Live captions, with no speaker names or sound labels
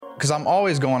because I'm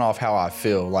always going off how I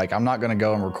feel. Like, I'm not going to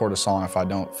go and record a song if I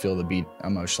don't feel the beat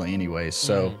emotionally anyways.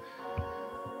 So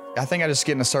I think I just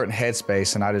get in a certain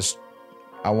headspace, and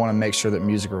I want to make sure that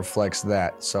music reflects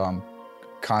that. So I'm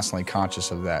constantly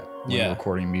conscious of that when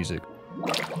recording music.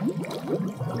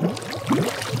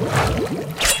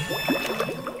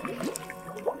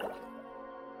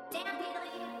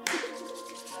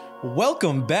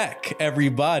 Welcome back,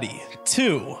 everybody,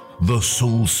 to the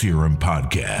Soul Serum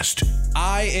Podcast.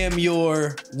 I am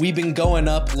your We've Been Going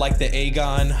Up Like the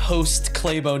Aegon host,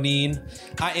 Clay Bonine.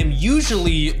 I am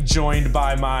usually joined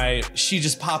by my She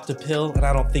Just Popped a Pill, and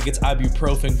I don't think it's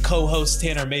ibuprofen co-host,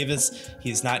 Tanner Mavis.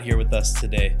 He's not here with us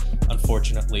today,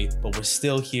 unfortunately, but we're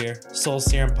still here. Soul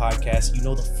Serum Podcast, you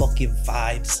know the fucking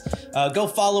vibes. Go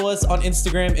follow us on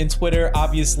Instagram and Twitter,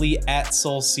 obviously, at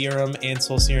Soul Serum and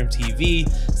Soul Serum TV.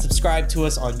 Subscribe to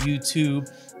us on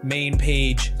YouTube, main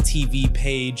page, TV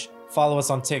page. Follow us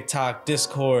on TikTok,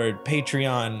 Discord,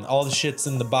 Patreon, all the shit's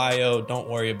in the bio. Don't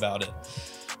worry about it.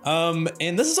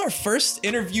 And this is our first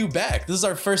interview back. This is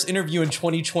our first interview in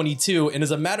 2022. And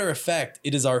as a matter of fact,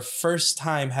 it is our first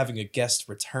time having a guest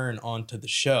return onto the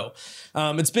show.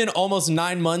 It's been almost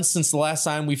 9 months since the last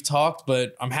time we've talked,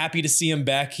 but I'm happy to see him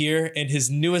back here. And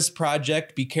his newest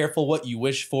project, Be Careful What You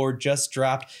Wish For, just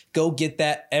dropped. Go get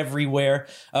that everywhere.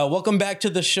 Welcome back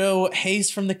to the show, Hayes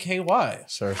from the KY.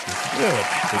 Sir, Dude,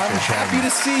 I'm happy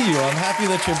to see you. I'm happy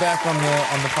that you're back on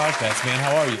the podcast, man.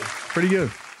 How are you? Pretty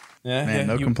good. Yeah, man,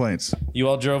 no complaints. You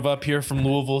all drove up here from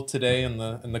Louisville today in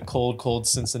the cold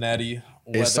Cincinnati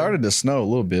weather. It started to snow a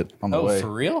little bit on the way. Oh,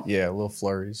 for real? Yeah, little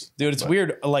flurries. Dude, it's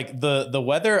weird. Like the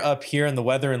weather up here and the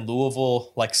weather in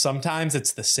Louisville, like sometimes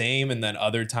it's the same and then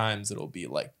other times it'll be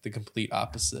like the complete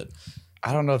opposite.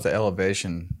 I don't know if the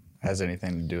elevation has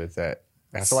anything to do with that.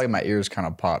 I feel like my ears kind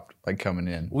of popped like coming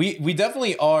in. We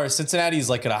definitely are. Cincinnati's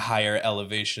like at a higher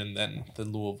elevation than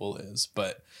Louisville is,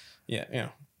 but yeah, you know.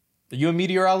 Are you a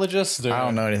meteorologist? Or? I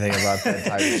don't know anything about that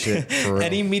type of shit. For real.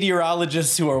 Any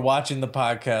meteorologists who are watching the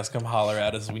podcast, come holler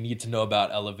at us. We need to know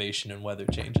about elevation and weather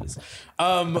changes.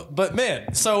 But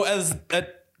man, so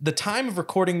at the time of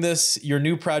recording this, your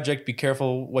new project, Be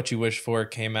Careful What You Wish For,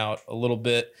 came out a little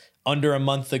bit under a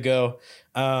month ago.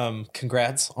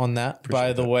 Congrats on that,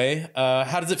 Appreciate the way.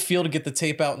 How does it feel to get the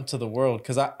tape out into the world?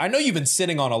 Because I know you've been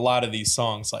sitting on a lot of these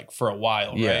songs like for a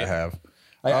while, right? Yeah, I have.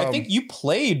 I think you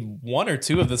played one or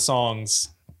two of the songs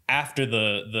after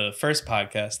the first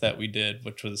podcast that we did,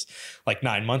 which was like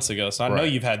 9 months ago. So I know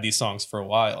you've had these songs for a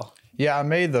while. Yeah, I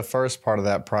made the first part of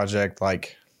that project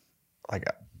like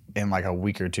in like a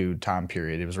week or two time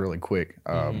period. It was really quick.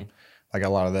 Like a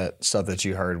lot of that stuff that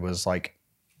you heard was like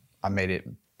I made it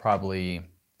probably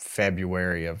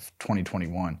February of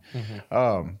 2021.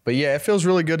 But yeah, it feels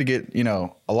really good to get,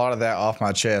 a lot of that off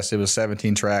my chest. It was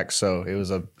 17 tracks, so it was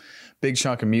a big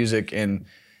chunk of music. And,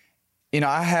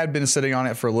 I had been sitting on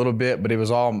it for a little bit, but it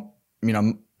was all,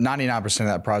 99% of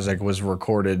that project was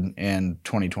recorded in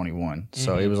 2021.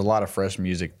 So it was a lot of fresh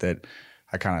music that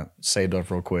I kind of saved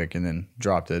up real quick and then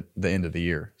dropped at the end of the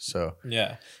year. So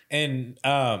yeah. And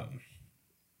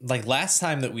like last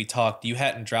time that we talked, you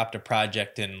hadn't dropped a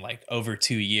project in like over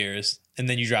 2 years, and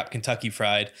then you dropped Kentucky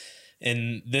Fried.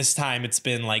 And this time it's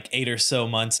been like 8 or so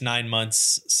months, 9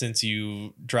 months since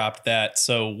you dropped that.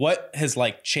 So what has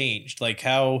like changed? Like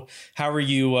how are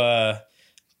you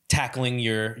tackling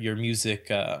your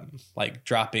music like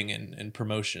dropping and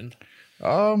promotion?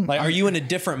 Like are you in a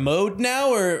different mode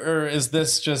now, or is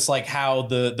this just like how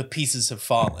the pieces have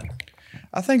fallen?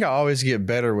 I think I always get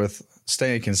better with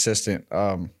staying consistent.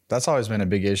 That's always been a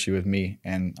big issue with me,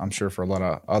 and I'm sure for a lot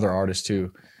of other artists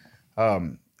too.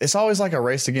 It's always like a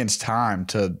race against time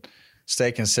to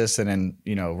stay consistent and,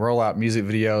 roll out music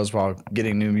videos while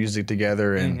getting new music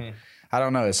together. And I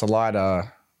don't know, it's a lot.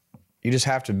 You just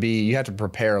have to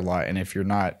prepare a lot. And if you're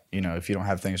not, if you don't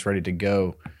have things ready to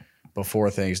go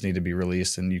before things need to be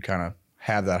released, and you kind of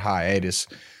have that hiatus.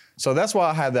 So that's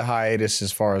why I had the hiatus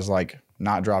as far as like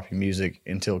not dropping music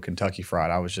until Kentucky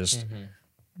Fried. I was just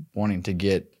wanting to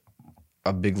get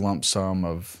a big lump sum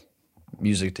of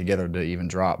music together to even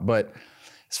drop. But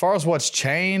as far as what's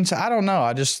changed, I don't know.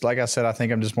 Like I said, I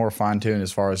think I'm just more fine-tuned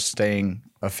as far as staying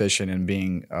efficient and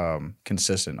being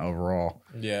consistent overall.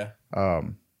 Yeah.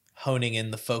 Honing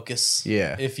in the focus,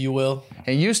 if you will.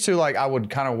 And used to, like, I would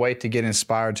kind of wait to get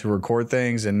inspired to record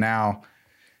things, and now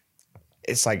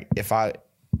it's like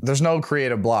there's no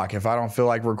creative block. If I don't feel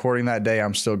like recording that day,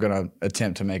 I'm still going to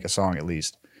attempt to make a song at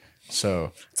least.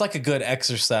 So it's like a good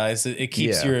exercise. It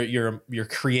keeps your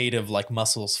creative like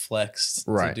muscles flexed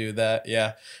to do that.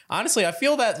 Yeah. Honestly, I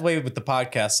feel that way with the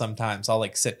podcast sometimes. I'll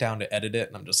like sit down to edit it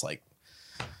and I'm just like,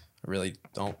 really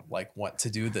don't like want to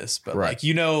do this, but Right. like,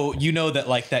 you know that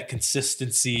like that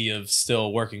consistency of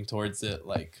still working towards it,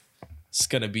 like it's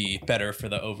going to be better for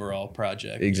the overall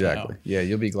project. Exactly. Yeah.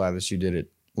 You'll be glad that you did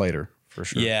it later for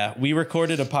sure. Yeah. We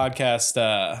recorded a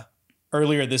podcast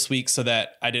earlier this week so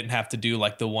that I didn't have to do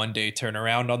like the 1 day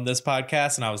turnaround on this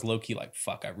podcast. And I was low key like,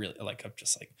 fuck, I'm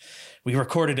just like, we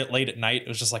recorded it late at night. It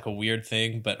was just like a weird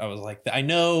thing, but I was like, I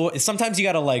know sometimes you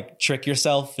got to like trick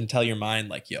yourself and tell your mind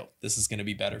like, yo, this is going to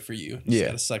be better for you. You just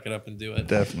got to suck it up and do it.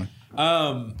 Definitely.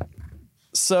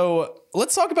 So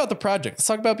let's talk about the project. Let's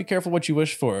talk about Be Careful What You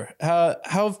Wish For. How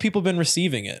have people been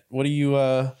receiving it? What are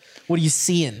you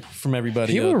seeing from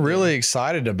everybody? People were really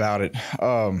excited about it.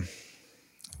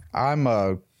 I'm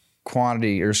a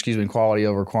quality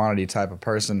over quantity type of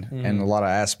person in a lot of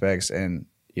aspects. And,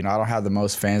 you know, I don't have the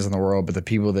most fans in the world, but the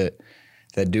people that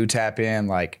do tap in,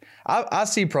 like I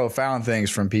see profound things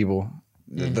from people,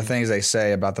 the things they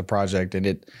say about the project. And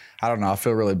I don't know, I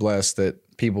feel really blessed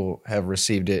that people have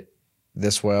received it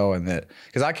this well, and that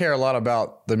because I care a lot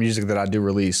about the music that I do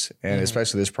release, and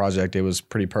especially this project, it was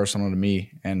pretty personal to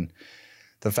me. And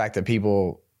the fact that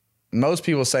most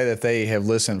people say that they have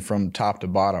listened from top to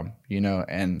bottom, you know,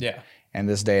 and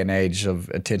this day and age of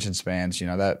attention spans, you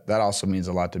know, that also means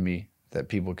a lot to me, that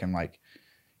people can like,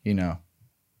 you know,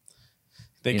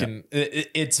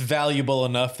 it's valuable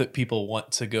enough that people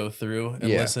want to go through and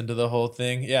listen to the whole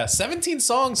thing. Yeah. 17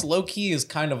 songs low key is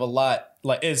kind of a lot,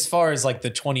 like as far as like the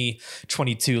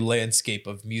 2022 landscape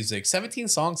of music. 17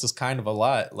 songs is kind of a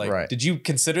lot. Like, did you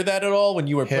consider that at all when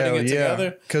you were putting it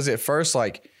together? Because at first,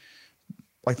 like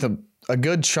a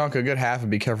good half of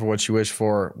Be Careful What You Wish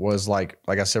For was like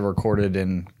I said, recorded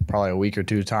in probably a week or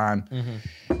two time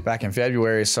back in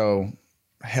February. So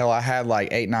hell, I had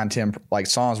like 8, 9, 10 like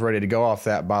songs ready to go off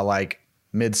that by like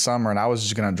midsummer, and I was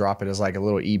just gonna drop it as like a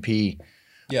little EP.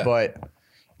 Yeah. But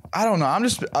I don't know.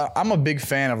 I'm a big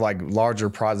fan of like larger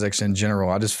projects in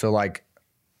general. I just feel like,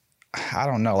 I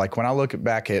don't know, like when I look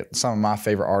back at some of my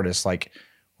favorite artists, like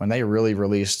when they really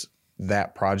released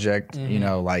that project, you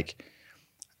know, like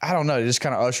I don't know, it just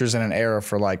kind of ushers in an era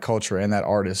for like culture and that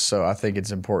artist. So I think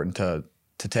it's important to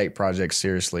take projects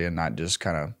seriously and not just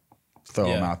kind of throw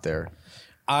them out there.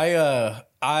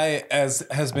 I, as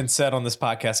has been said on this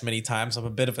podcast many times, I'm a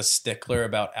bit of a stickler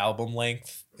about album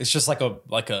length. It's just like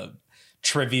a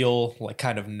trivial, like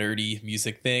kind of nerdy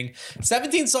music thing.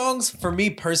 17 songs for me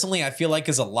personally, I feel like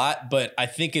is a lot, but I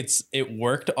think it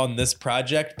worked on this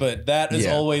project. But that is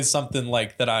always something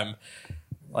like that I'm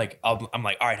like, all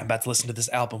right, I'm about to listen to this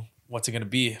album. What's it going to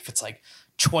be? If it's like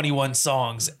 21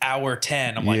 songs, hour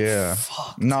 10, I'm like,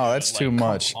 fuck. No, dude, that's like, too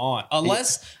much. On.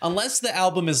 Unless the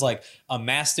album is like a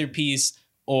masterpiece,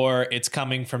 or it's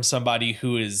coming from somebody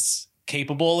who is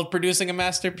capable of producing a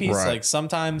masterpiece. Right. Like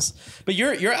sometimes, but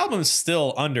your album is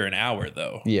still under an hour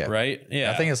though. Yeah. Right.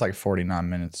 Yeah. I think it's like 49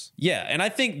 minutes. Yeah. And I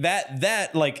think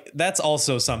that like, that's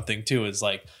also something too, is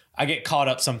like, I get caught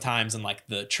up sometimes in like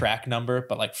the track number,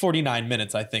 but like 49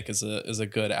 minutes, I think is a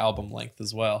good album length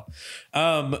as well.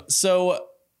 So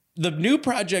the new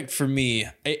project for me,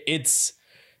 it's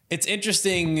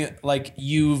interesting. Like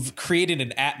you've created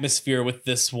an atmosphere with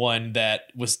this one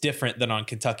that was different than on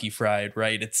Kentucky Fried,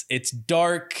 right? It's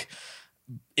dark,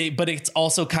 but it's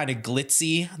also kind of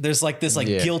glitzy. There's like this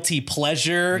guilty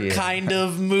pleasure kind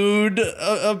of mood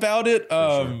about it.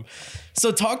 Sure.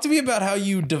 So talk to me about how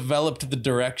you developed the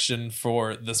direction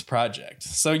for this project.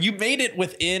 So you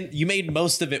made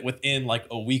most of it within like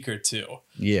a week or two.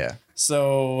 Yeah.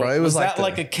 So bro, it was that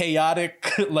like a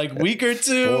chaotic like week or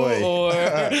two? Or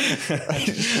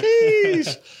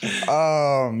Sheesh.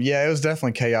 Yeah, it was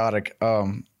definitely chaotic.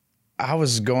 I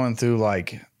was going through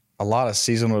like a lot of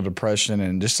seasonal depression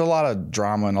and just a lot of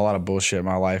drama and a lot of bullshit in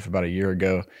my life about a year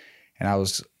ago. And I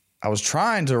was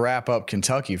trying to wrap up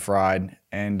Kentucky Fried,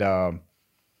 and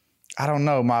I don't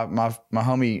know, my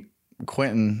homie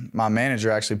Quentin, my manager,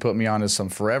 actually put me onto some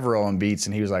Forever Owen beats,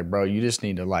 and he was like, bro, you just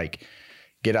need to like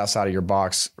get outside of your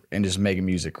box and just make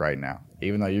music right now.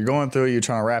 Even though you're going through it, you're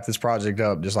trying to wrap this project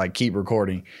up, just like keep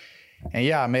recording. And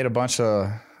yeah, I made a bunch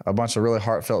of really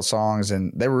heartfelt songs,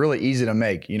 and they were really easy to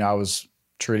make. You know, I was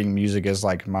treating music as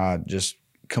like my just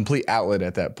complete outlet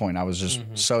at that point. I was just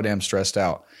so damn stressed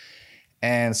out.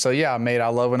 And so, yeah, I made I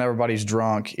Love When Everybody's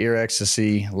Drunk, Ear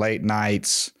Ecstasy, Late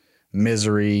Nights,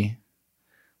 Misery.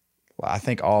 I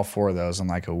think all 4 of those in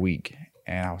like a week.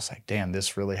 And I was like, damn,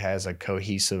 this really has a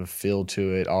cohesive feel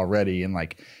to it already. And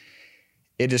like,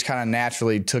 it just kind of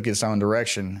naturally took its own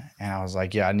direction. And I was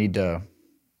like, yeah, I need to,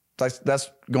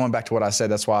 that's going back to what I said.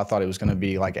 That's why I thought it was going to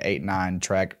be like an 8, 9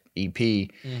 track EP.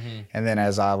 And then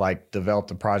as I like developed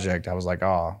the project, I was like,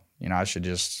 oh, you know, I should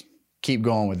just keep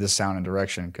going with this sound and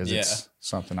direction because Yeah. it's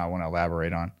something I want to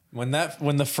elaborate on. When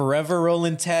the Forever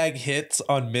Rolling tag hits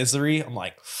on Misery, I'm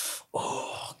like,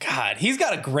 oh God, he's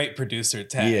got a great producer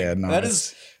tag. Yeah, no, that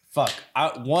it's- is fuck.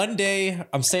 One day,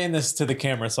 I'm saying this to the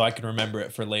camera so I can remember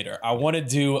it for later. I want to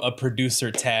do a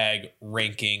producer tag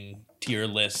ranking tier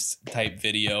list type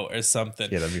video or something.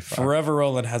 Yeah, that'd be fun. Forever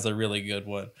Rolling has a really good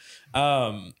one.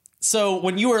 So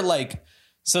when you were like,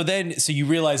 so you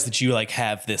realize that you like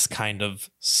have this kind of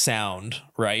sound,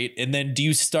 right? And then do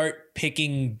you start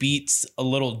picking beats a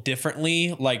little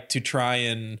differently, like to try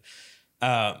and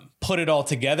put it all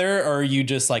together, or are you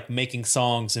just like making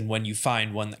songs and when you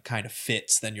find one that kind of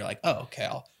fits, then you're like, oh, okay,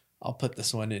 I'll put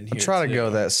this one in here. Try to too. go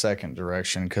that second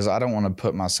direction because I don't want to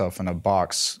put myself in a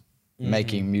box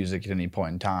making music at any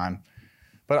point in time.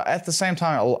 But at the same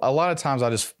time, a lot of times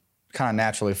I just kind of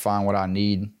naturally find what I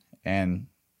need, and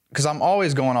because I'm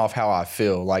always going off how I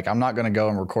feel. Like I'm not going to go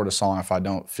and record a song if I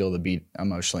don't feel the beat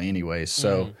emotionally anyways.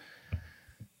 So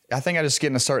I think I just get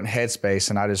in a certain headspace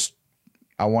and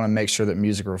I want to make sure that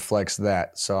music reflects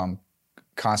that. So I'm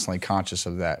constantly conscious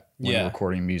of that when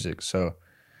recording music. So,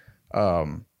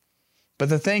 but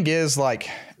the thing is, like,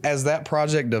 as that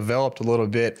project developed a little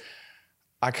bit,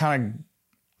 I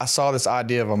saw this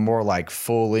idea of a more like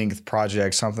full length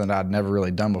project, something that I'd never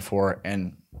really done before.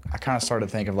 And I kind of started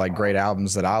to think of like great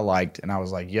albums that I liked. And I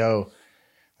was like, yo,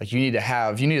 like you need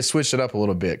to switch it up a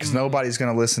little bit because nobody's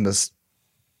going to listen to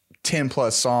 10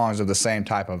 plus songs of the same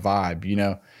type of vibe, you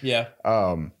know? Yeah.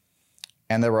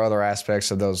 And there were other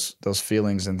aspects of those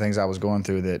feelings and things I was going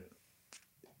through that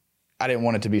I didn't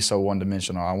want it to be so one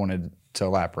dimensional. I wanted to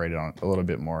elaborate on it a little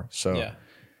bit more. So Yeah.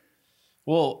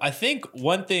 Well, I think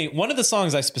one of the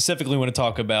songs I specifically want to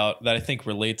talk about that I think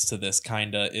relates to this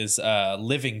kinda is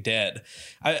Living Dead.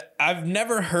 I've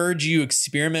never heard you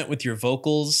experiment with your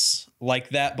vocals like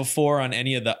that before on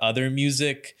any of the other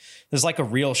music. There's like a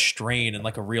real strain and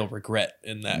like a real regret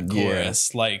in that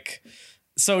chorus. Like,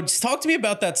 so just talk to me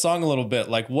about that song a little bit.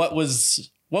 Like what was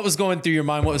going through your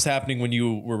mind? What was happening when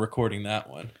you were recording that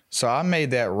one? So I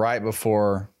made that right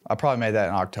before, I probably made that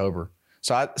in October.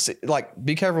 So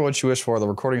be careful what you wish for. The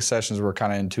recording sessions were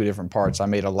kind of in two different parts. I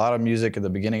made a lot of music at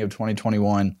the beginning of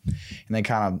 2021 and then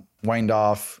kind of waned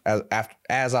off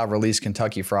as I released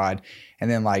Kentucky Fried.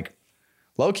 And then like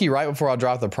low-key right before I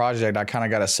dropped the project, I kind of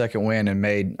got a second wind and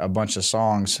made a bunch of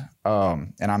songs.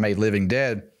 And I made Living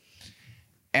Dead.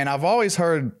 And I've always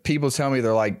heard people tell me,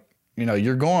 they're like, you know,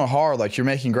 you're going hard, like you're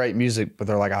making great music, but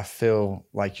they're like, I feel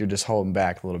like you're just holding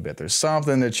back a little bit. There's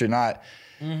something that you're not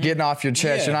getting off your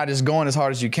chest. Yeah. You're not just going as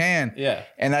hard as you can. Yeah.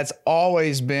 And that's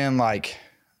always been like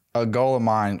a goal of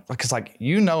mine. Because like,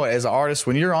 you know, as an artist,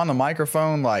 when you're on the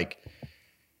microphone, like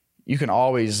you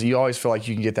always feel like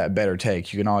you can get that better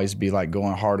take. You can always be like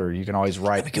going harder. You can always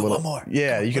write a little more.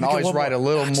 Yeah. You can always write a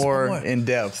little more in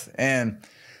depth. And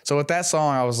so with that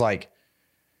song, I was like,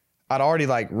 I'd already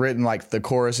like written like the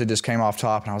chorus. It just came off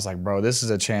top. And I was like, bro, this is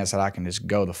a chance that I can just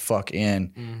go the fuck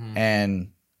in.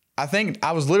 And I think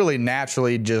I was literally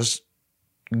naturally just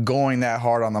going that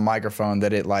hard on the microphone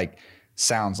that it like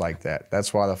sounds like that.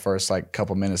 That's why the first like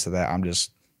couple minutes of that, I'm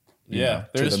just you know,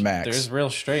 to the max. There's real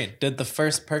strain. Did the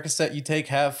first Percocet you take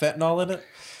have fentanyl in it?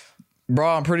 Bro,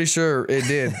 I'm pretty sure it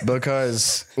did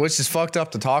because, which is fucked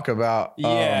up to talk about.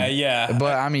 Yeah.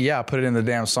 But I mean, yeah, I put it in the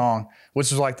damn song,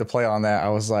 which was like the play on that. I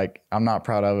was like, I'm not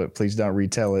proud of it. Please don't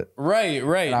retell it. Right.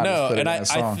 I No, just put it and in I a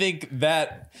song. think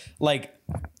that like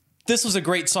this was a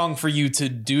great song for you to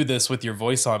do this with your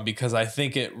voice on because I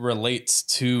think it relates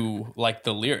to like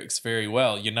the lyrics very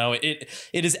well. You know, it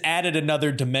has added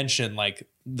another dimension. Like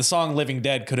the song Living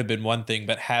Dead could have been one thing,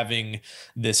 but having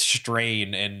this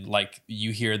strain and like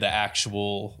you hear the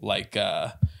actual like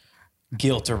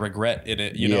guilt or regret in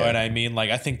it. You know what I mean?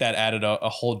 Like I think that added a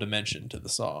whole dimension to the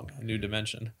song, a new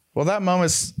dimension. Well, that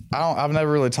moment's, I've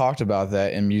never really talked about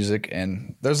that in music.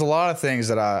 And there's a lot of things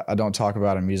that I don't talk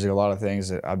about in music, a lot of things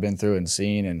that I've been through and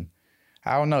seen. And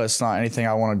I don't know, it's not anything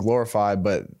I want to glorify,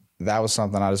 but that was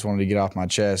something I just wanted to get off my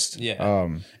chest. Yeah.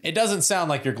 It doesn't sound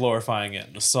like you're glorifying it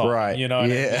in a song. Right. You know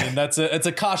what I mean? It's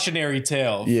a cautionary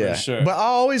tale for sure. But I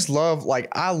always love,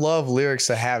 I love lyrics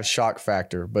that have shock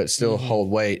factor, but still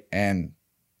hold weight. And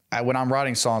when I'm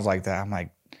writing songs like that, I'm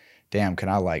like, damn, can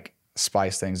I like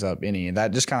spice things up any? And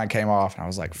that just kind of came off and I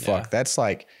was like, fuck, that's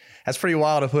pretty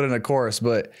wild to put in a chorus,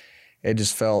 but I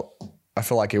feel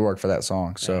like it worked for that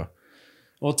song. So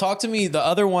well, talk to me. The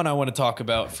other one I want to talk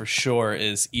about for sure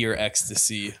is Ear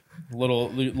Ecstasy.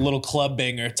 Little club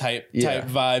banger type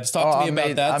vibes. Talk to me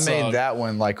about that song. I made that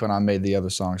one like when I made the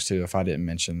other songs too, if I didn't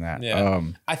mention that. Yeah.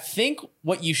 I think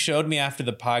what you showed me after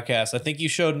the podcast, I think you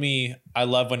showed me I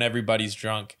Love When Everybody's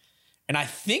Drunk. And I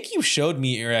think you showed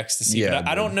me Ear Ecstasy, Yeah, but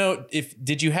I don't know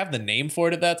did you have the name for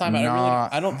it at that time? Nah.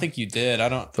 I don't think you did.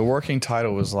 The working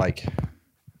title was like,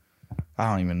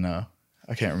 I don't even know.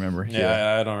 I can't remember.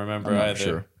 Yeah, I don't remember I'm not either.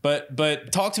 sure.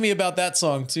 But talk to me about that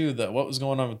song too, though. What was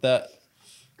going on with that?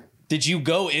 Did you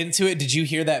go into it? Did you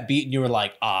hear that beat and you were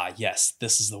like, yes,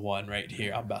 this is the one right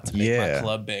here. I'm about to make my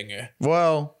club banger.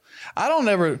 Well,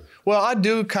 I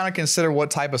do kind of consider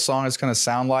what type of song it's going to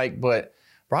sound like, but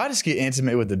bro, I just get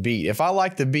intimate with the beat. If I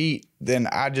like the beat, then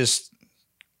I just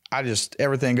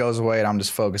everything goes away and I'm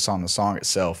just focused on the song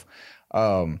itself.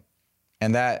 And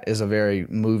that is a very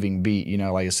moving beat, you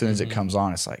know, like as soon as it comes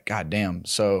on, it's like, God damn.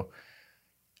 So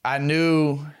I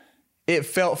knew it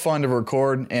felt fun to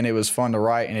record and it was fun to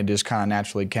write and it just kind of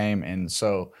naturally came. And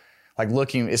so like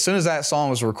as soon as that song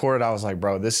was recorded, I was like,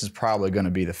 bro, this is probably going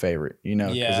to be the favorite, you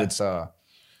know, because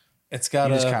it's got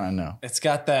you just kind of know. It's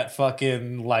got that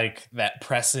fucking like that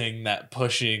pressing, that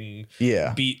pushing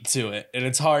beat to it. And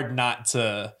it's hard not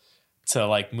to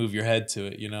like move your head to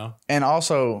it, you know? And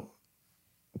also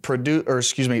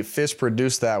Fist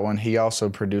produced that one. He also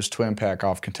produced Twin Pack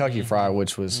off Kentucky Fried,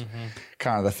 which was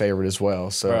kind of the favorite as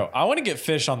well. So bro, I want to get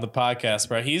Fish on the podcast,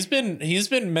 bro. He's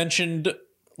been mentioned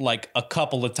like a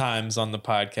couple of times on the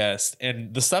podcast,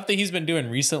 and the stuff that he's been doing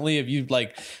recently, have you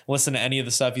like listened to any of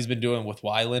the stuff he's been doing with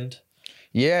Wyland?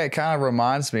 Yeah, it kind of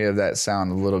reminds me of that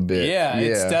sound a little bit. Yeah.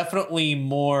 It's definitely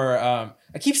more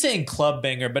I keep saying club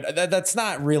banger, but that's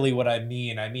not really what I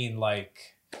mean. I mean like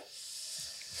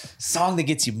song that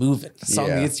gets you moving. Song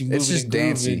that gets you moving. It's just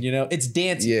dancey. You know, it's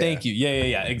dancey. Yeah. Thank you.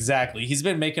 Yeah. Exactly. He's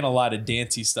been making a lot of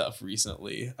dancey stuff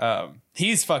recently.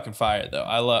 He's fucking fire though.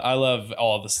 I love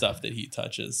all the stuff that he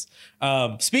touches.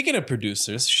 Speaking of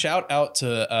producers, shout out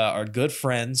to our good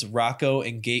friends Rocco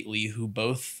and Gately, who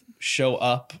both show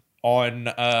up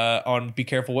on Be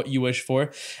Careful What You Wish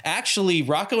For. Actually,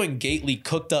 Rocco and Gately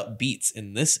cooked up beats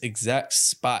in this exact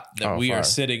spot that we are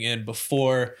sitting in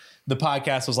before the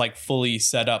podcast was like fully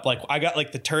set up. Like I got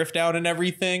like the turf down and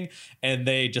everything, and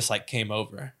they just like came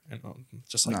over and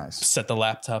just like set the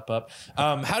laptop up.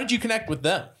 How did you connect with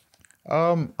them?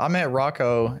 I met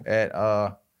Rocco at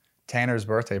Tanner's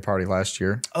birthday party last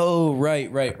year. Oh, right.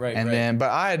 And but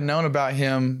I had known about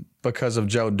him because of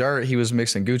Joe Dirt. He was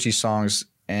mixing Gucci songs,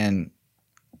 and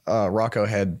Rocco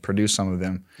had produced some of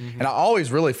them. And I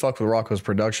always really fucked with Rocco's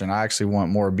production. I actually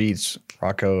want more beats.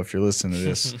 Rocco, if you're listening to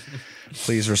this,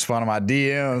 please respond to my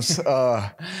DMs.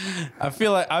 I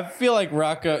feel like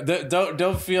Rocco.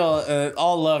 Don't feel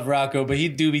all love Rocco, but he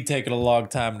do be taking a long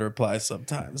time to reply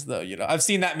sometimes, though. You know, I've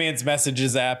seen that man's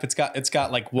messages app. It's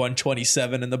got like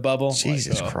 127 in the bubble.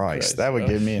 Jesus Christ, that would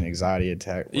give me an anxiety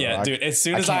attack, bro. Yeah, dude. As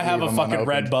soon as I have a fucking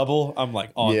red bubble, I'm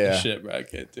like on the shit, bro. I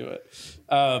can't do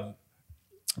it.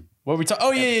 What we talk?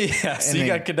 Oh yeah. So you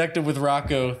got connected with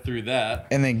Rocco through that,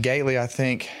 and then Gately. I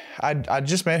think I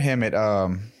just met him at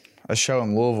a show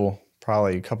in Louisville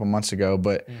probably a couple months ago,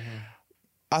 but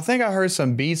I think I heard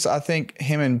some beats. I think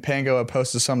him and Pango had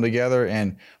posted some together,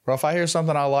 and bro, if I hear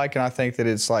something I like and I think that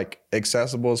it's like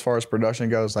accessible as far as production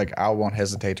goes, like I won't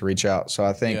hesitate to reach out. So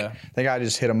I think I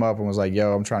just hit him up and was like,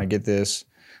 "Yo, I'm trying to get this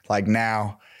like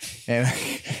now," and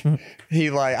he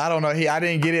like I don't know. I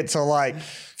didn't get it till like a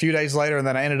few days later, and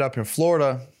then I ended up in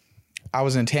Florida. I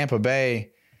was in Tampa Bay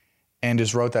and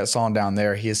just wrote that song down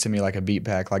there. He had sent me like a beat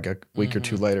pack like a week or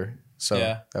two later. So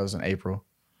that was in April.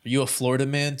 Are you a Florida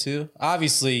man too?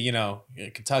 Obviously, you know,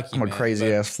 Kentucky. I'm a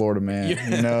crazy ass Florida man.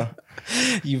 You know,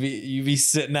 you be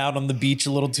sitting out on the beach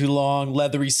a little too long,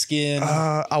 leathery skin.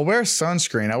 I wear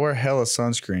sunscreen. I wear hella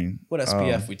sunscreen. What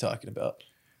SPF we talking about?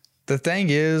 The thing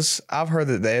is, I've heard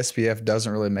that the SPF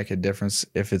doesn't really make a difference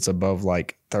if it's above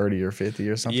like 30 or 50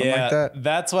 or something like that.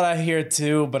 That's what I hear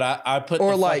too, but I put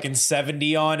the like, fucking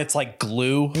 70 on. It's like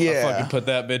glue. I fucking put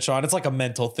that bitch on. It's like a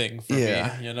mental thing for me,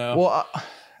 you know? Well,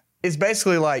 it's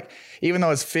basically like, even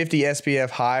though it's 50 SPF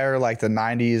higher, like the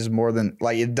 90 is more than,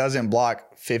 like it doesn't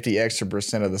block 50 extra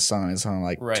 % of the sun. It's on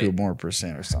like 2 more %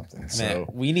 or something. Man, so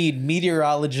we need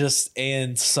meteorologists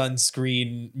and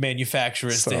sunscreen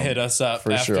manufacturers to hit us up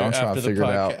after the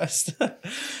podcast.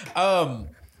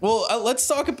 Well,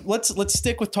 let's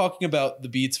stick with talking about the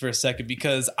beats for a second,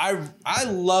 because I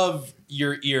love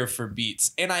your ear for beats.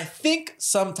 And I think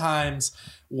sometimes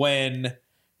when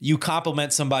you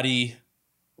compliment somebody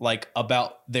like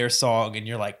about their song and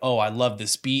you're like, oh, I love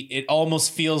this beat, it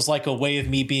almost feels like a way of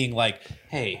me being like,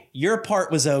 hey, your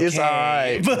part was okay. It's all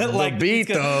right. But like the beat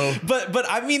though. But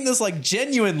I mean this like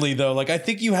genuinely though. Like I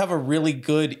think you have a really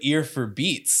good ear for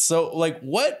beats. So like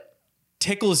what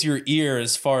tickles your ear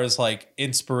as far as like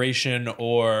inspiration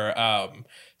or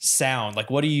sound?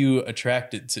 Like what are you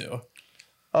attracted to?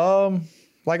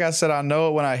 like I said, I know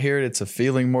it when I hear it. It's a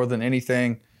feeling more than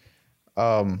anything.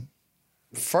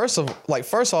 First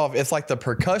off, if like the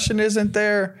percussion isn't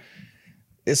there,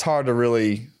 it's hard to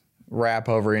really rap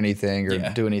over anything or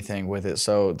do anything with it.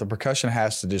 So the percussion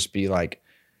has to just be like,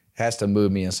 has to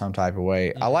move me in some type of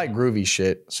way. I like groovy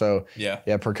shit. So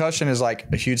yeah, percussion is like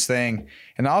a huge thing.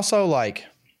 And also like,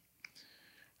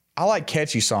 I like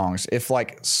catchy songs. If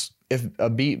a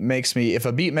beat makes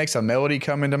a melody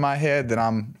come into my head, then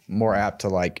I'm more apt to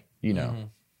like,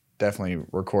 definitely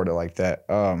record it like that.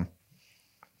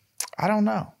 I don't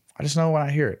know. I just know when I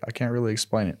hear it. I can't really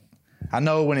explain it. I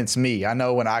know when it's me. I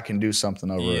know when I can do something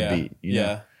over a beat. You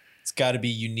know? It's got to be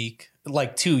unique,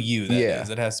 like to you. That is.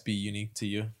 It has to be unique to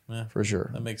you. Yeah, for sure.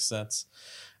 That makes sense.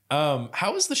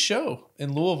 How was the show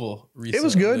in Louisville recently? It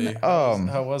was good.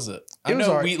 How was it? I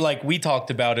know we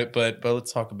talked about it, but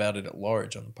let's talk about it at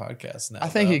large on the podcast now. I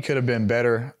think it could have been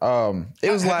better. It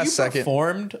was last second. Have you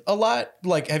performed a lot?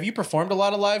 Like, have you performed a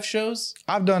lot of live shows?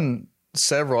 I've done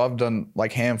several. I've done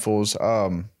like handfuls.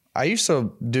 I used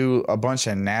to do a bunch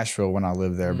in Nashville when I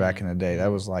lived there back in the day.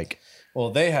 That was like, well,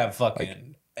 they have fucking.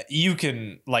 You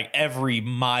can like every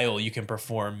mile you can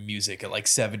perform music at like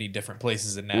 70 different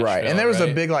places in Nashville. Right. And there was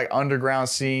a big like underground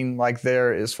scene like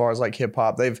there as far as like hip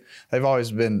hop. They've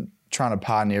always been trying to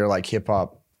pioneer like hip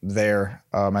hop there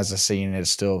as a scene, and it's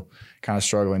still kind of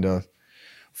struggling to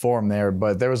form there.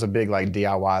 But there was a big like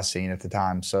DIY scene at the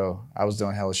time. So I was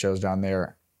doing hella shows down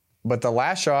there. But the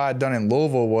last show I had done in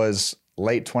Louisville was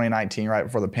late 2019, right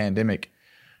before the pandemic.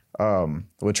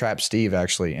 With Trap Steve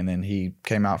actually, and then he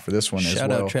came out for this one as well.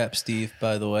 Shout out Trap Steve,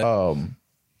 by the way.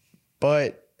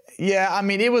 But yeah, I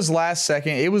mean, it was last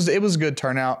second. It was good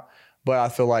turnout, but I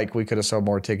feel like we could have sold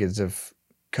more tickets if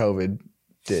COVID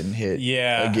didn't hit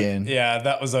again. Yeah,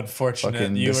 that was unfortunate.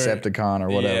 Fucking Decepticon or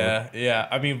whatever. Yeah.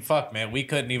 I mean, fuck, man. We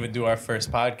couldn't even do our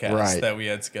first podcast that we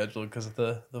had scheduled because of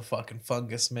the fucking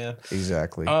fungus, man.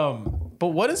 Exactly. But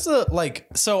what is the like?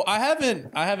 So I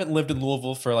haven't lived in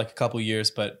Louisville for like a couple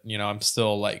years, but I'm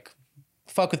still like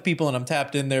fuck with people and I'm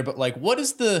tapped in there. But like, what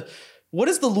is the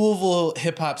Louisville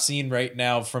hip hop scene right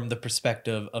now from the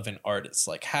perspective of an artist?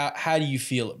 Like, how do you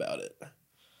feel about it?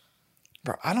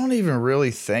 Bro, I don't even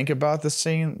really think about the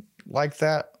scene like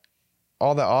that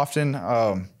all that often.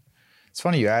 It's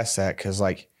funny you ask that because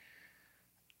like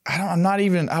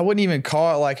I wouldn't even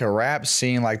call it like a rap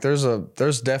scene. Like there's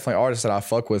definitely artists that I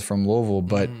fuck with from Louisville,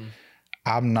 but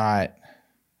I don't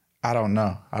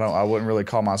know. I wouldn't really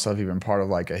call myself even part of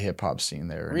like a hip hop scene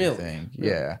there or anything.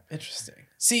 Really? Yeah. Interesting.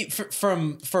 See,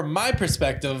 from my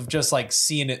perspective, just like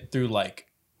seeing it through like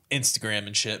Instagram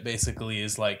and shit basically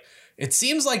is like, it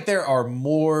seems like there are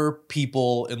more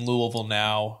people in Louisville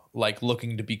now, like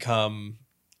looking to become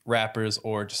rappers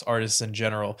or just artists in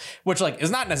general, which like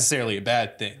is not necessarily a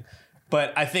bad thing.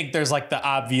 But I think there's like the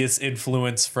obvious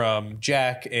influence from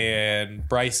Jack and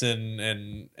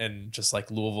Bryson and just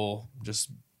like Louisville just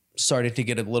started to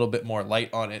get a little bit more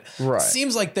light on it. Right.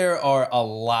 Seems like there are a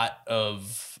lot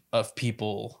of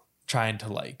people trying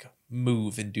to like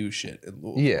move and do shit in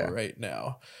Louisville right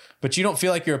now. But you don't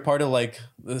feel like you're a part of like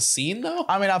the scene though?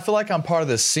 I mean, I feel like I'm part of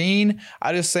the scene.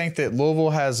 I just think that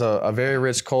Louisville has a very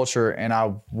rich culture, and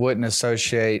I wouldn't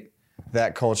associate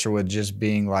that culture with just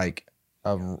being like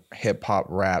a hip hop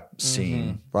rap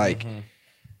scene. I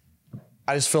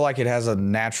just feel like it has a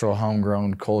natural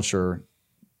homegrown culture,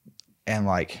 and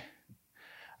like,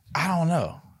 I don't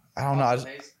know. I just,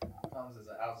 comes as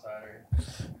an outsider.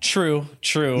 True.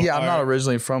 Yeah, I'm not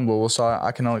originally from Louisville, so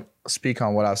I can only speak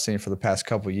on what I've seen for the past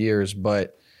couple of years,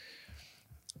 but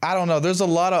I don't know. There's a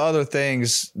lot of other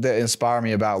things that inspire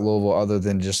me about Louisville other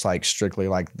than just like strictly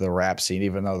like the rap scene,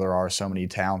 even though there are so many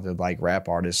talented like rap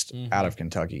artists out of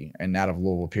Kentucky and out of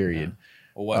Louisville, period. Yeah.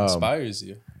 Well, what inspires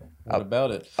you? What about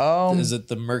it? Is it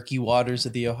the murky waters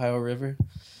of the Ohio River?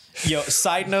 Yo,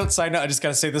 side note, I just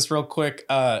gotta say this real quick.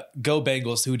 Go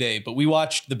Bengals, who day? But we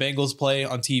watched the Bengals play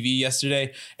on TV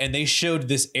yesterday, and they showed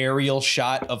this aerial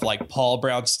shot of like Paul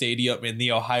Brown Stadium in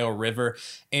the Ohio River,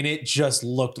 and it just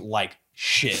looked like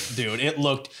shit, dude. It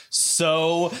looked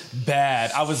so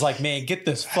bad. I was like, man, get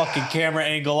this fucking camera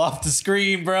angle off the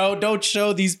screen, bro. Don't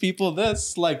show these people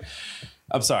this. Like,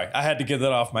 I'm sorry. I had to get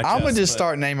that off my chest. I'm going to just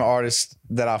start naming artists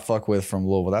that I fuck with from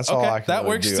Louisville. That's all I can that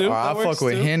really works do. Too. I fuck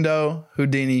with Hendo,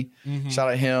 Houdini. Shout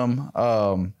out him.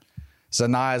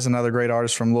 Zanaya is another great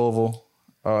artist from Louisville.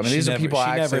 And these are people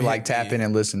I actually like tap in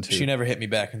and listen to. She never hit me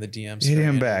back in the DMs. Hit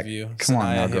him back. Come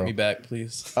on now, girl. Hit me back,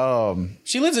 please.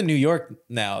 She lives in New York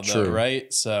now, though,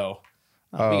 right? So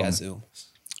we got Zoom.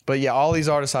 But yeah, all these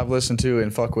artists I've listened to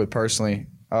and fuck with personally.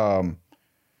 Hendo,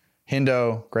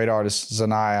 great artist.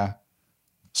 Zanaya.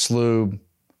 Sloob.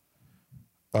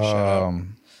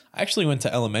 I actually went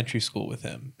to elementary school with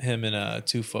him and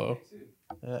Tufo.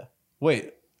 Yeah.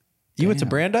 Wait, you went to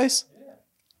Brandeis?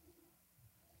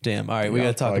 Damn. All right, we got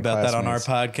to talk about that on our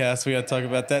podcast. We got to talk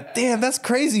about that. Damn, that's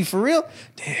crazy. For real?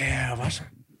 Damn.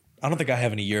 I don't think I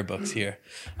have any yearbooks here.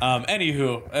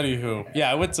 Anywho.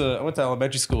 Yeah, I went to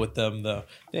elementary school with them, though.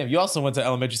 Damn, you also went to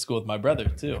elementary school with my brother,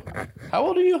 too. How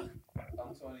old are you?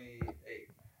 I'm 28.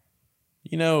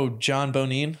 You know John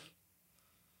Bonine?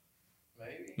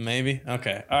 Maybe.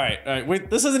 Okay. All right. Wait,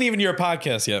 this isn't even your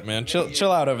podcast yet, man.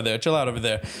 Chill out over there.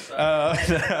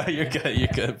 You're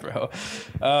good, bro.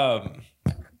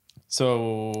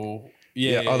 So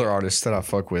yeah, other artists that I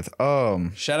fuck with.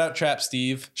 Shout out Trap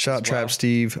Steve. Trap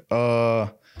Steve.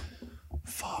 Fuck.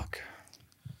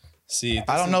 See,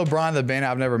 I don't know Brian the Bandit.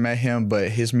 I've never met him, but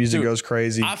his music goes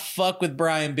crazy. I fuck with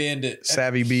Brian Bandit.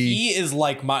 Savvy B. He is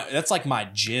like that's like my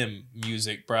gym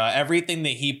music, bro. Everything that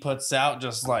he puts out,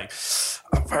 just like,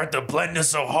 I've heard the blender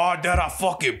so hard that I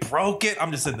fucking broke it.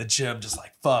 I'm just in the gym, just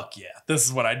like, fuck yeah, this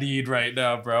is what I need right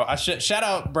now, bro. Shout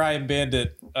out Brian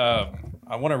Bandit.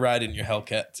 I want to ride in your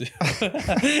Hellcat too.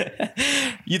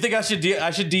 You think I should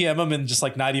DM him and just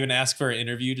like not even ask for an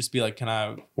interview? Just be like, can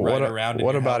I ride around?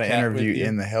 What about an interview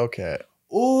in the Hellcat?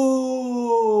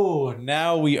 Ooh,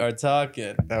 now we are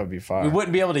talking. That would be fine. We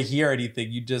wouldn't be able to hear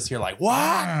anything. You'd just hear like, what?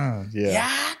 Yeah.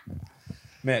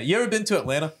 Man, you ever been to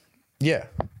Atlanta? Yeah.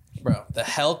 Bro, the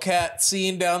Hellcat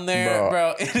scene down there,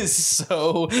 bro, it is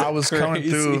so I was crazy. coming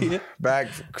through back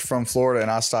from Florida and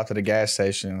I stopped at a gas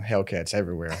station. Hellcats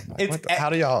everywhere. I'm like,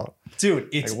 how do y'all? Dude,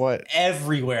 it's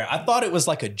everywhere. I thought it was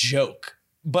like a joke,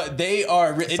 but they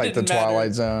are. It's like the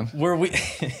Twilight Zone. Where we?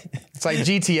 It's like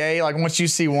GTA. Like once you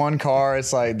see one car,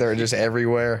 it's like they're just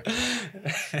everywhere.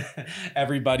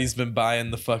 Everybody's been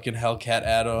buying the fucking Hellcat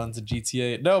add-ons to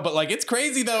GTA. No, but like it's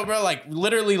crazy though, bro. Like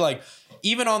literally, like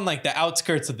even on like the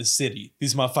outskirts of the city,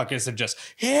 these motherfuckers are just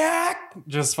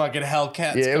fucking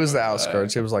Hellcats. Yeah, it was the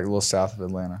outskirts. It was like a little south of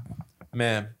Atlanta.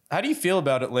 Man, how do you feel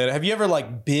about Atlanta? Have you ever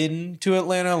like been to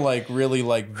Atlanta? Like really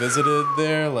like visited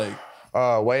there? Like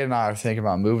Wade and I are thinking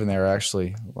about moving there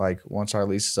actually. Like once our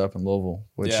lease is up in Louisville,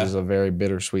 which is a very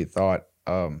bittersweet thought.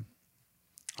 We've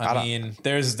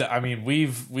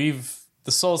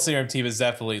the Soul Serum team is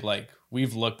definitely like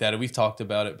we've looked at it. We've talked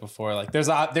about it before. Like there's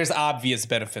obvious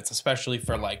benefits, especially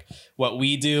for like what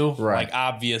we do. Right. Like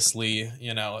obviously,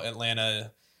 you know,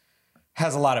 Atlanta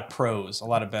has a lot of pros, a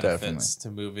lot of benefits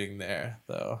to moving there,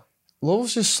 though.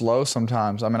 Louisville's just slow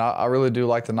sometimes. I mean, I really do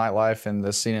like the nightlife and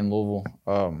the scene in Louisville.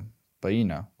 But you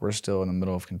know, we're still in the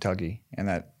middle of Kentucky, and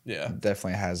that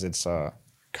definitely has its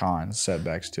cons,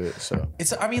 setbacks to it. So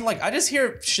I just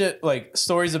hear shit like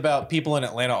stories about people in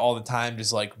Atlanta all the time,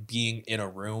 just like being in a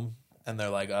room and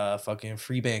they're like, fucking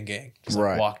free band gang just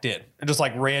like, walked in, and just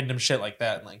like random shit like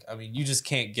that. And like, I mean, you just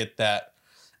can't get that.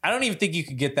 I don't even think you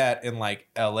could get that in like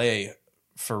LA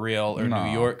for real or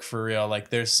New York for real. Like,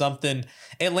 there's something.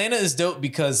 Atlanta is dope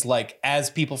because like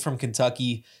as people from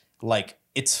Kentucky, like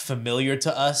it's familiar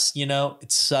to us, you know,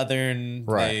 it's Southern.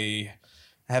 Right. They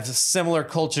have similar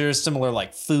cultures, similar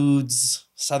like foods,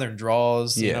 Southern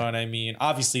draws, you know what I mean?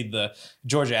 Obviously the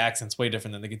Georgia accent's way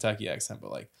different than the Kentucky accent,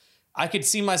 but like I could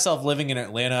see myself living in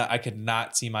Atlanta. I could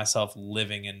not see myself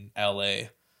living in LA.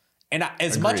 And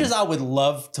as much as I would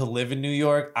love to live in New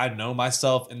York, I know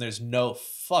myself and there's no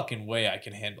fucking way I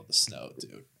can handle the snow,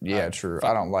 dude. Yeah, true.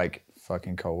 I don't like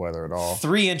fucking cold weather at all.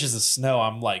 3 inches of snow,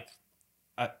 I'm like,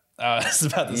 I was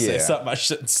about to say something I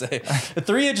shouldn't say.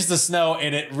 3 inches of snow,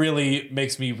 and it really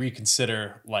makes me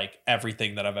reconsider like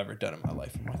everything that I've ever done in my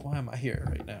life. I'm like, why am I here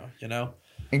right now? You know?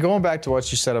 And going back to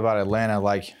what you said about Atlanta,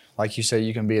 like you said,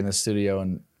 you can be in the studio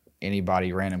and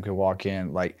anybody random could walk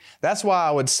in. Like that's why I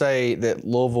would say that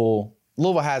Louisville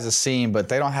has a scene, but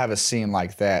they don't have a scene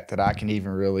like that I can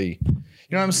even really, you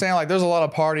know what I'm saying? Like there's a lot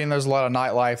of partying, there's a lot of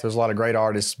nightlife, there's a lot of great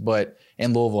artists, but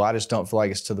in Louisville, I just don't feel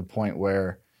like it's to the point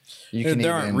where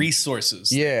there aren't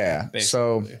resources. Yeah. Basically.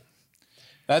 So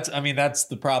that's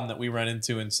the problem that we run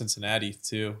into in Cincinnati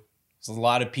too. There's a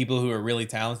lot of people who are really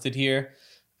talented here.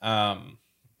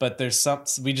 But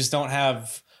we just don't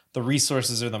have the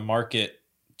resources or the market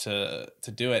to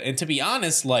do it. And to be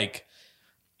honest, like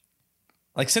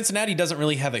Cincinnati doesn't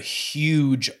really have a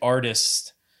huge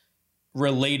artist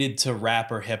related to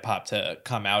rap or hip hop to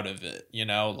come out of it. You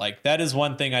know, like that is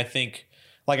one thing I think,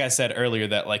 like I said earlier,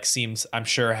 that like I'm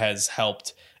sure has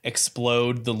helped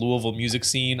explode the Louisville music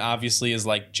scene. Obviously is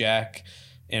like Jack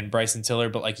and Bryson Tiller,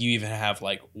 but like you even have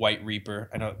like White Reaper.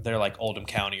 I know they're like Oldham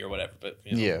County or whatever, but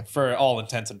you know, for all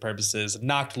intents and purposes,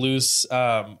 Knocked Loose,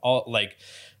 all like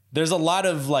there's a lot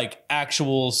of like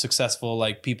actual successful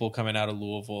like people coming out of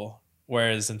Louisville.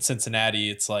 Whereas in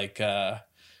Cincinnati, it's like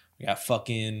we got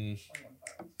fucking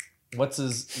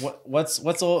What's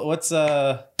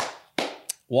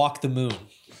Walk the Moon.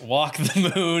 Walk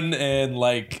the Moon and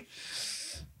like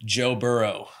Joe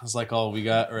Burrow. It's like all we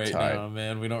got right now,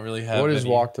 man. We don't really have What is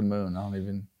any. Walk the Moon? I don't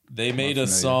even. They made a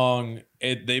song.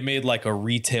 They made like a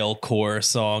retail core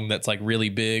song that's like really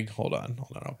big. Hold on.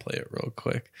 I'll play it real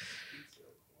quick.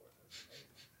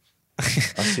 I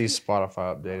see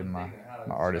Spotify updating my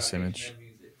artist image.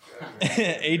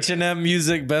 H&M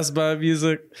Music, Best Buy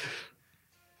Music.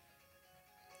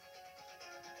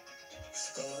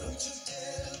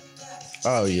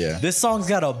 Oh yeah. This song's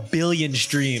got 1 billion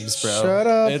streams, bro. Shut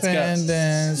up It's and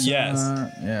dance. Yes.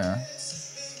 Yeah.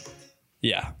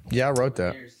 Yeah. Yeah, I wrote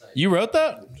that. You wrote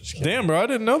that? Damn, bro, I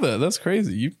didn't know that. That's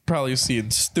crazy. You probably seeing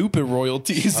stupid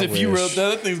royalties if you wish. wrote that.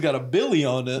 That thing's got 1 billion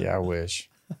on it. Yeah, I wish.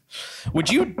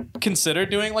 Would you consider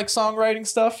doing like songwriting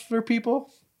stuff for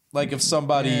people? Like if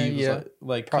somebody Yeah, was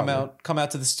like probably. come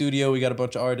out to the studio, we got a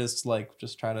bunch of artists like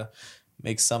just trying to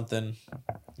make something.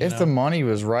 If the money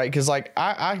was right, because like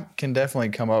I can definitely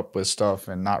come up with stuff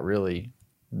and not really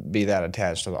be that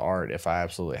attached to the art if I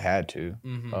absolutely had to.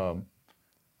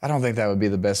 I don't think that would be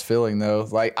the best feeling though.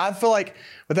 Like I feel like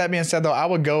with that being said though, I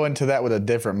would go into that with a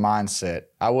different mindset.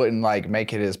 I wouldn't like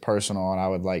make it as personal, and I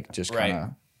would like just kind of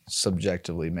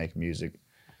subjectively make music.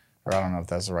 Or I don't know if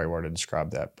that's the right word to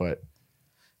describe that, but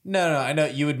No, I know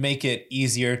you would make it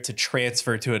easier to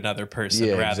transfer to another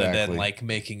person rather than exactly. like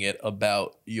making it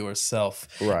about yourself.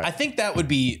 Right. I think that would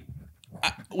be.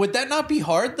 Would that not be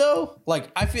hard though?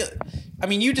 Like I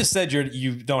mean, you just said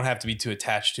you don't have to be too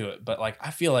attached to it, but like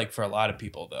I feel like for a lot of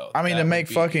people though. I mean, to make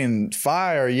fucking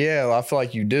fire, yeah, I feel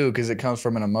like you do because it comes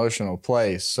from an emotional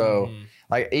place. So,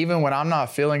 like, even when I'm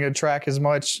not feeling a track as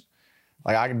much,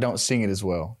 like I don't sing it as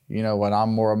well. You know, when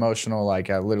I'm more emotional, like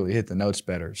I literally hit the notes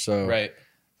better. So, right.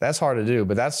 that's hard to do.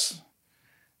 But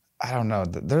I don't know.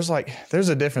 There's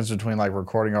a difference between like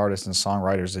recording artists and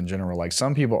songwriters in general. Like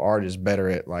some people are just better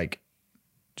at like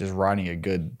just writing a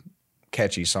good,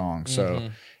 catchy song. So,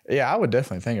 yeah, I would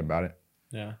definitely think about it.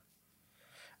 Yeah.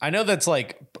 I know that's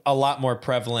like a lot more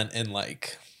prevalent in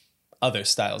like other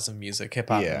styles of music. Hip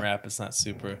hop and rap is not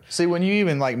super. See, when you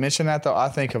even like mention that though, I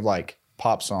think of like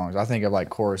pop songs. I think of like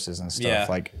choruses and stuff. Yeah.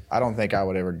 Like I don't think I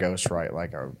would ever ghostwrite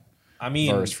like a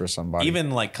verse for somebody.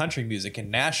 Even like country music in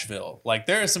Nashville. Like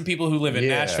there are some people who live in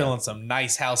Nashville in some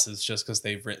nice houses just because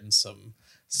they've written some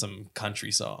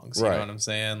country songs. You know what I'm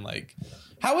saying? Like,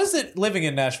 how is it living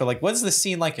in Nashville? Like, what's the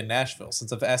scene like in Nashville?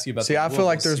 Since I've asked you about. See, I feel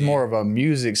like there's more of a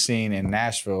music scene in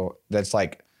Nashville that's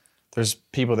like there's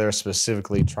people there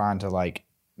specifically trying to like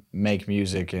make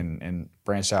music and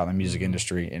branch out in the music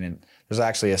industry, and there's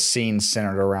actually a scene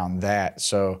centered around that.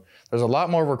 So there's a lot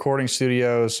more recording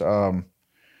studios, probably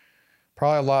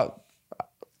a lot,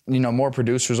 more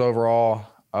producers overall,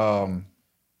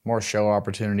 more show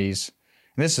opportunities.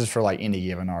 And this is for like any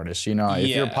given artist, if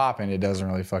you're popping, it doesn't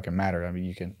really fucking matter. I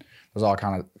mean, there's all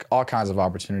kinds of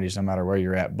opportunities no matter where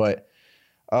you're at, but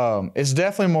it's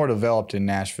definitely more developed in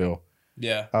Nashville.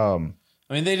 Yeah.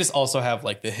 I mean, they just also have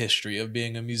like the history of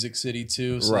being a music city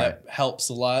too, so that helps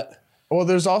a lot. Well,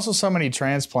 there's also so many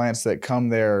transplants that come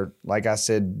there, like I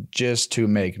said, just to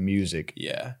make music.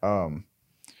 Yeah.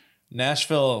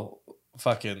 Nashville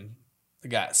fucking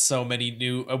got so many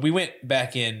new. We went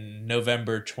back in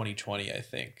November 2020, I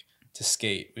think, to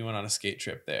skate. We went on a skate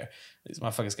trip there. These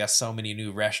motherfuckers got so many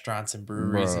new restaurants and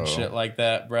breweries and shit like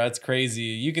that, bro. It's crazy.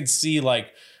 You can see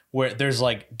like where there's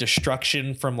like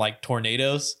destruction from like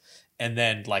tornadoes. And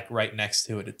then, like, right next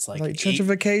to it, it's like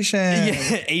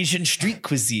gentrification. Asian street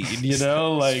cuisine,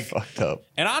 like fucked up.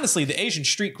 And honestly, the Asian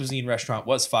street cuisine restaurant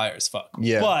was fire as fuck.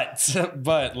 Yeah.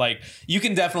 But like, you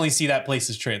can definitely see that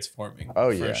place is transforming.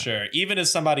 Oh, for sure. Even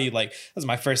as somebody like, this was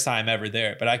my first time ever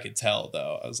there, but I could tell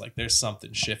though. I was like, there's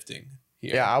something shifting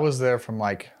here. Yeah, I was there from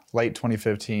like late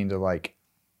 2015 to like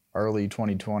early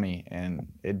 2020, and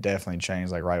it definitely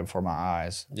changed like right before my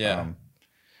eyes. Yeah.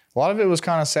 A lot of it was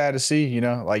kind of sad to see,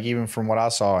 like even from what I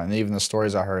saw and even the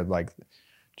stories I heard, like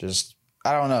just,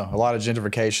 I don't know, a lot of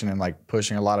gentrification and like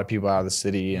pushing a lot of people out of the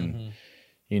city. And,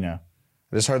 I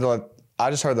just heard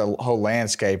the whole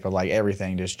landscape of like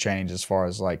everything just changed as far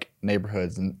as like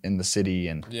neighborhoods in the city.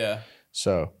 And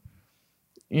so,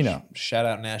 Shout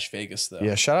out Nash Vegas though.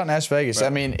 Yeah, shout out Nash Vegas. Right. I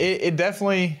mean, it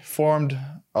definitely formed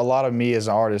a lot of me as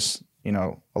an artist,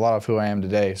 a lot of who I am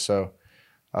today. So,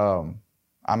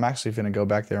 I'm actually going to go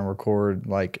back there and record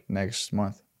like next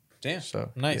month. Damn.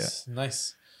 So nice.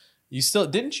 You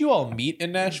didn't you all meet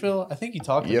in Nashville? I think you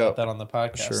talked about that on the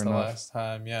podcast last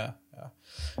time. Yeah.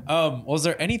 Was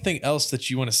there anything else that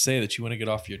you want to say that you want to get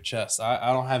off your chest?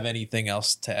 I don't have anything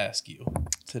else to ask you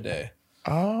today.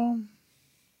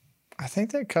 I I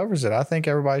think that covers it. I think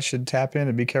everybody should tap in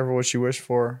and be careful what you wish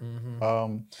for.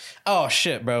 Oh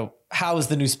shit, bro! How was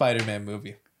the new Spider-Man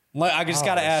movie? I just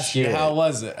gotta ask you, shit. how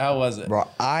was it? How was it? Bro,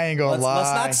 I ain't gonna lie. Let's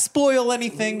not spoil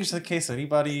anything, just in case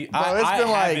anybody. it's I been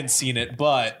like- haven't seen it,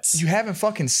 but You haven't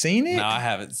fucking seen it? no, I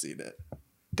haven't seen it.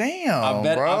 Damn,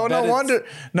 bet bro. it's-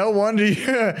 No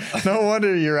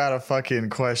wonder you're out of fucking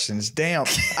questions. Damn.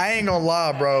 I ain't gonna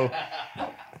lie, bro.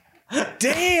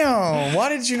 Damn. Why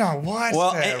did you not watch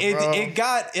Well, that, bro? it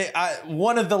got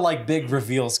one of the like big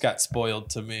reveals got spoiled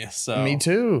to me. So Me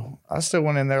too. I still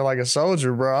went in there like a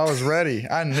soldier, bro. I was ready.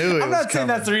 I knew it I'm was not saying coming.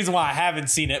 that's the reason why I haven't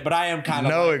seen it, but I am kind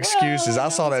of No like, excuses. I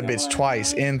saw that bitch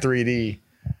twice in 3D.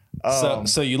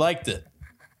 So you liked it?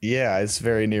 Yeah, it's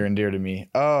very near and dear to me.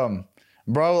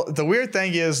 Bro, the weird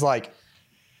thing is like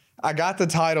I got the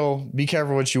title Be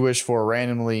Careful What You Wish For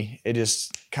randomly. It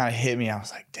just kind of hit me. I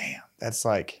was like, damn, that's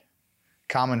like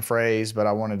common phrase, but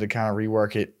I wanted to kind of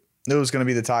rework it. Knew it was going to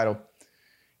be the title.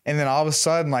 And then all of a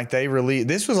sudden, like they released,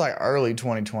 this was like early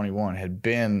 2021, had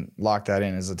been locked that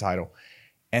in as a title.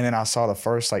 And then I saw the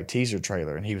first like teaser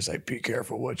trailer and he was like, be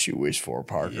careful what you wish for,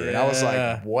 Parker. And I was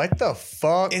Yeah. like, what the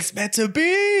fuck? It's meant to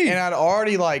be. And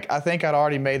I think I'd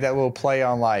already made that little play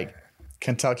on like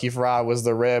Kentucky Fried was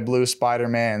the red, blue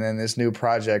Spider-Man. And then this new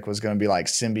project was going to be like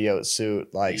symbiote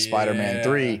suit, like Spider-Man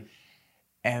 3.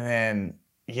 And then,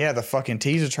 yeah, the fucking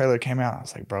teaser trailer came out. I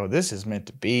was like, bro, this is meant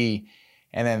to be.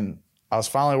 And then I was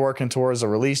finally working towards a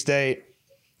release date.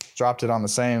 Dropped it on the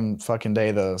same fucking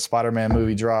day the Spider-Man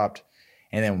movie dropped.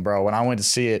 And then, bro, when I went to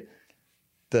see it,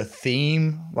 the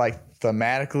theme, like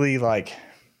thematically, like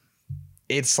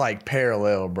it's like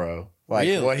parallel, bro. Like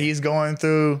Really? what he's going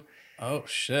through. Oh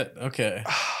shit. Okay.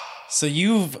 So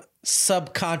you've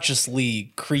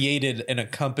subconsciously created an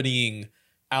accompanying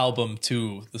album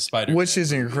to the Spider-Man. Which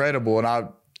is incredible. And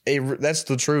that's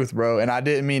the truth, bro. And I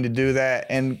didn't mean to do that.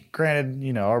 And granted,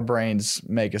 you know, our brains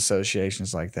make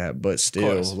associations like that, but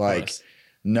still, Of like, course.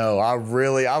 no, I've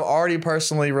already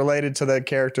personally related to the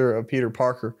character of Peter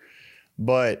Parker.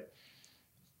 But,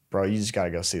 bro, you just got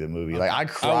to go see the movie. Like, I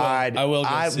cried. I will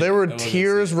go see There it. were I will go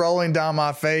tears see it. rolling down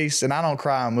my face, and I don't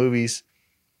cry in movies.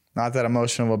 Not that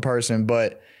emotional of a person,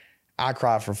 but I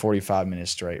cried for 45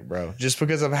 minutes straight, bro. Just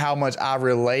because of how much I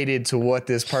related to what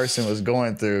this person was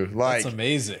going through. Like, That's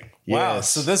amazing. Wow. Yes.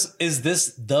 So is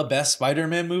this the best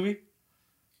Spider-Man movie?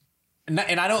 And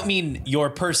I don't mean your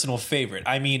personal favorite.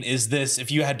 I mean, is this,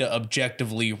 if you had to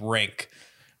objectively rank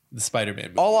the Spider-Man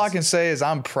movies? all I can say is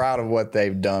I'm proud of what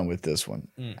they've done with this one.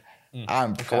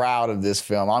 I'm proud of this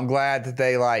film. I'm glad that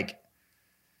they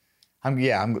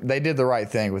they did the right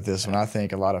thing with this one. I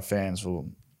think a lot of fans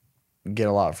will get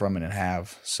a lot from it and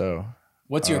have. So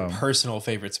What's your personal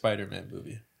favorite Spider-Man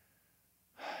movie?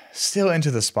 still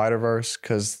into the Spider-Verse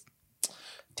because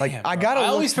like Damn, I bro. gotta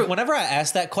always whenever I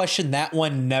ask that question, that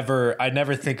one I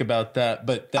never think about that.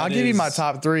 But I'll give you my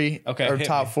top 3 Okay, or hit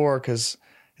top me. 4 because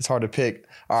it's hard to pick.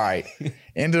 All right.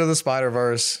 Into the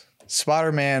Spider-Verse,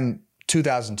 Spider-Man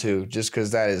 2002, just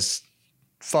because that is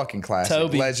fucking classic,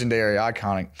 Toby. legendary,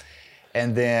 iconic.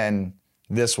 And then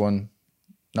this one,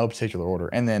 no particular order.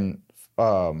 And then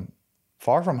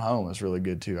Far From Home is really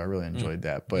good too. I really enjoyed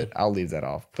that, but I'll leave that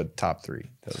off. But top 3.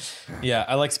 Those. Yeah,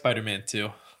 I like Spider-Man 2.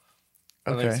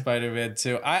 I like Okay. Spider-Man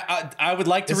 2. I would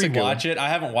like to It's a good rewatch it. I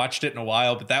haven't watched it in a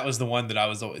while, but that was the one that I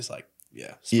was always like,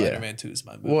 yeah, Spider-Man 2 is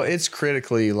my movie. Well, it's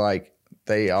critically like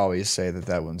they always say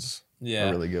that one's Yeah.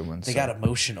 a really good one. They so, got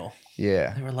emotional.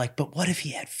 yeah. They were like, but what if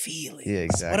he had feelings? Yeah,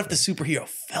 exactly. What if the superhero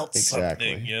felt Exactly.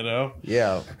 something, you know?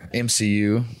 Yeah.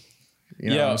 MCU. You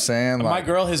know what I'm saying? My Like,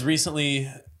 girl has recently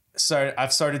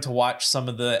I've started to watch some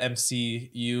of the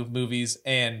MCU movies,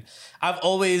 and I've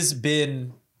always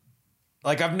been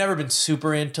like, I've never been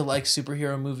super into like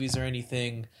superhero movies or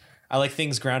anything. I like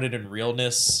things grounded in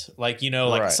realness. Like, you know,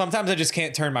 like Right. sometimes I just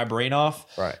can't turn my brain off.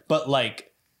 Right. But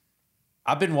like,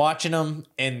 I've been watching them,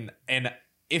 and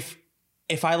if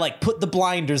I like put the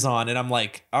blinders on and I'm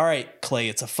like, all right, Clay,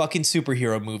 it's a fucking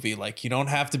superhero movie. Like, you don't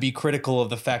have to be critical of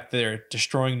the fact they're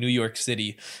destroying New York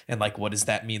City. And like, what does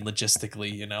that mean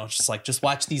logistically? You know, just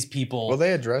watch these people well,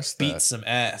 they addressed beat that. some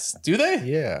ass. Do they?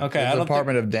 Yeah. Okay. The I don't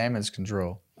Department of Damage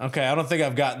Control. Okay, I don't think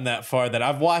I've gotten that far. That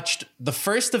I've watched the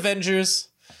first Avengers,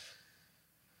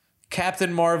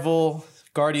 Captain Marvel,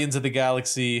 Guardians of the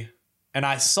Galaxy, and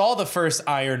I saw the first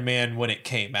Iron Man when it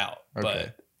came out. Okay.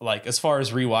 But like, as far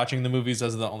as rewatching the movies,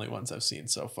 those are the only ones I've seen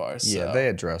so far. So. Yeah, they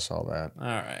address all that. All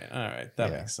right. That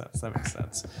Yeah. makes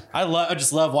sense. I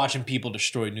just love watching people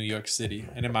destroy New York City,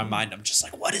 and in my mind, I'm just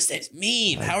like, what does this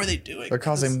mean? How are they doing? They're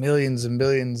causing millions and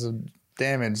billions of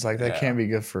damage. Like that Yeah. can't be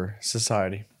good for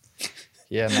society.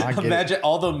 Yeah, no, I get Imagine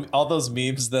all those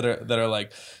memes that are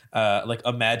like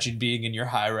imagine being in your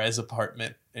high-rise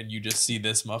apartment and you just see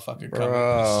this motherfucker coming.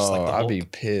 It's just like Bro, the I'd be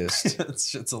Hulk. pissed.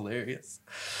 It's hilarious.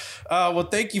 Well,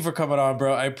 thank you for coming on,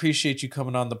 bro. I appreciate you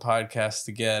coming on the podcast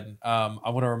again. I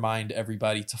want to remind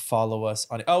everybody to follow us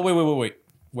on. Oh, wait.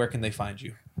 Where can they find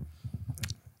you?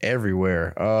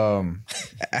 Everywhere.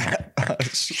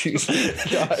 Excuse me.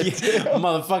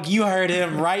 Motherfucker, you heard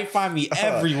him right. Find me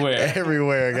everywhere.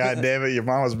 Everywhere. God damn it. Your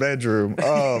mama's bedroom.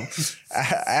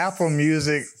 Apple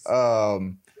Music,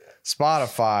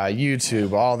 Spotify,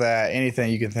 YouTube, all that.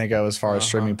 Anything you can think of as far as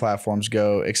streaming platforms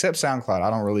go, except SoundCloud.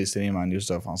 I don't release any of my new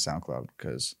stuff on SoundCloud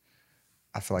because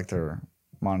I feel like their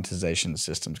monetization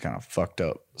system's kind of fucked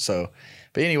up. So,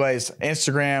 but anyways,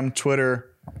 Instagram, Twitter.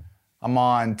 I'm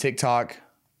on TikTok.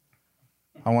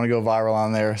 I want to go viral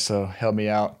on there, so help me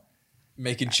out.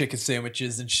 Making chicken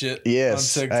sandwiches and shit.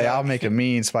 Yes. On TikTok. Hey, I'll make a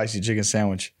mean spicy chicken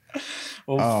sandwich.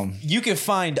 Well, you can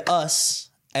find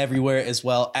us everywhere as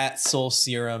well at Soul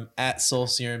Serum, at Soul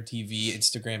Serum TV,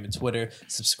 Instagram and Twitter.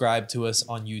 Subscribe to us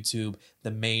on YouTube, the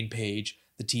main page,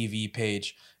 the TV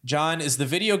page. John, is the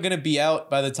video going to be out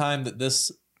by the time that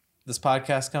this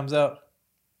podcast comes out?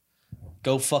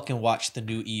 Go fucking watch the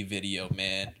new E video,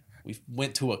 man. We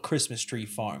went to a Christmas tree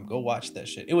farm. Go watch that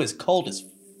shit. It was cold as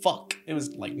fuck. It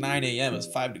was like 9 a.m. It was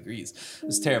 5 degrees. It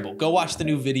was terrible. Go watch the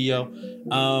new video.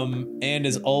 And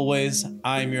as always,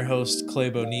 I'm your host,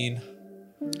 Clay Bonin.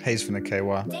 Hayes from the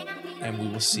KY. And we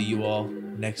will see you all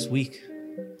next week.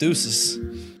 Deuces.